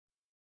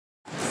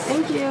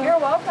Thank you. You're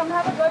welcome.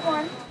 Have a good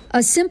one.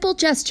 A simple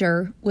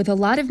gesture with a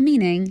lot of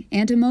meaning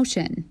and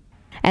emotion.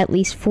 At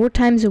least 4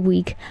 times a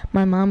week,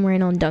 my mom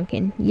ran on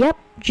Dunkin. Yep,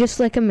 just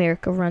like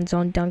America runs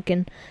on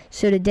Dunkin.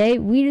 So today,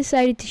 we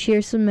decided to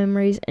share some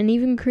memories and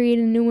even create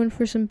a new one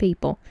for some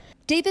people.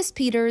 Davis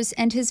Peters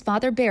and his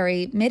father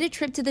Barry made a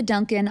trip to the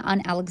Dunkin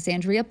on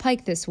Alexandria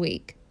Pike this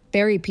week.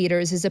 Barry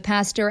Peters is a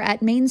pastor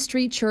at Main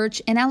Street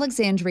Church in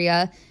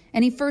Alexandria,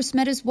 and he first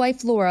met his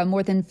wife Laura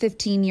more than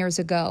 15 years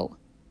ago.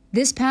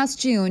 This past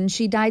June,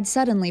 she died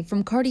suddenly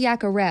from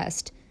cardiac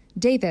arrest.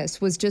 Davis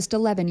was just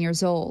 11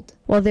 years old.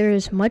 While there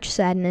is much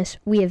sadness,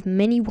 we have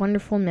many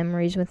wonderful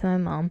memories with my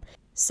mom.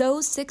 So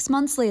 6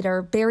 months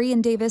later, Barry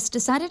and Davis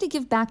decided to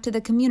give back to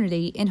the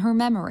community in her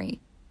memory.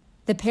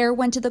 The pair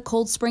went to the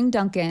Cold Spring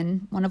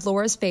Dunkin', one of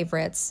Laura's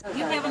favorites.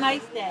 You have a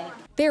nice day.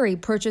 Barry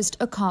purchased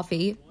a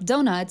coffee,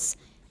 donuts,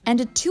 and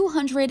a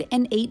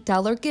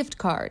 $208 gift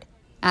card,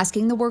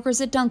 asking the workers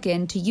at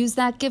Dunkin' to use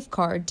that gift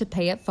card to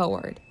pay it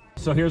forward.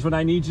 So here's what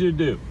I need you to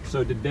do.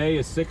 So today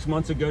is 6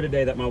 months ago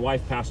today that my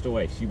wife passed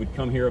away. She would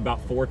come here about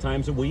 4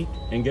 times a week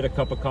and get a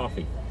cup of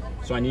coffee.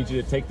 So I need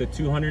you to take the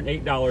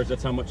 $208,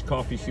 that's how much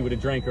coffee she would have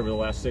drank over the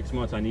last 6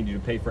 months. I need you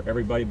to pay for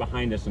everybody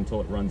behind us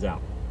until it runs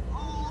out.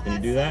 Can you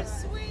do that?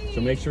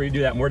 So make sure you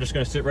do that. And we're just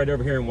gonna sit right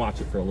over here and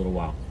watch it for a little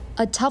while.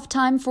 A tough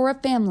time for a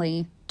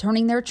family,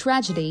 turning their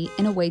tragedy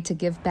in a way to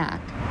give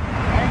back.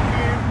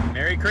 Thank you.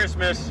 Merry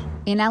Christmas.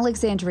 In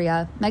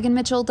Alexandria, Megan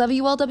Mitchell,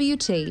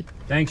 WLWT.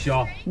 Thanks,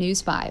 y'all.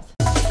 News 5.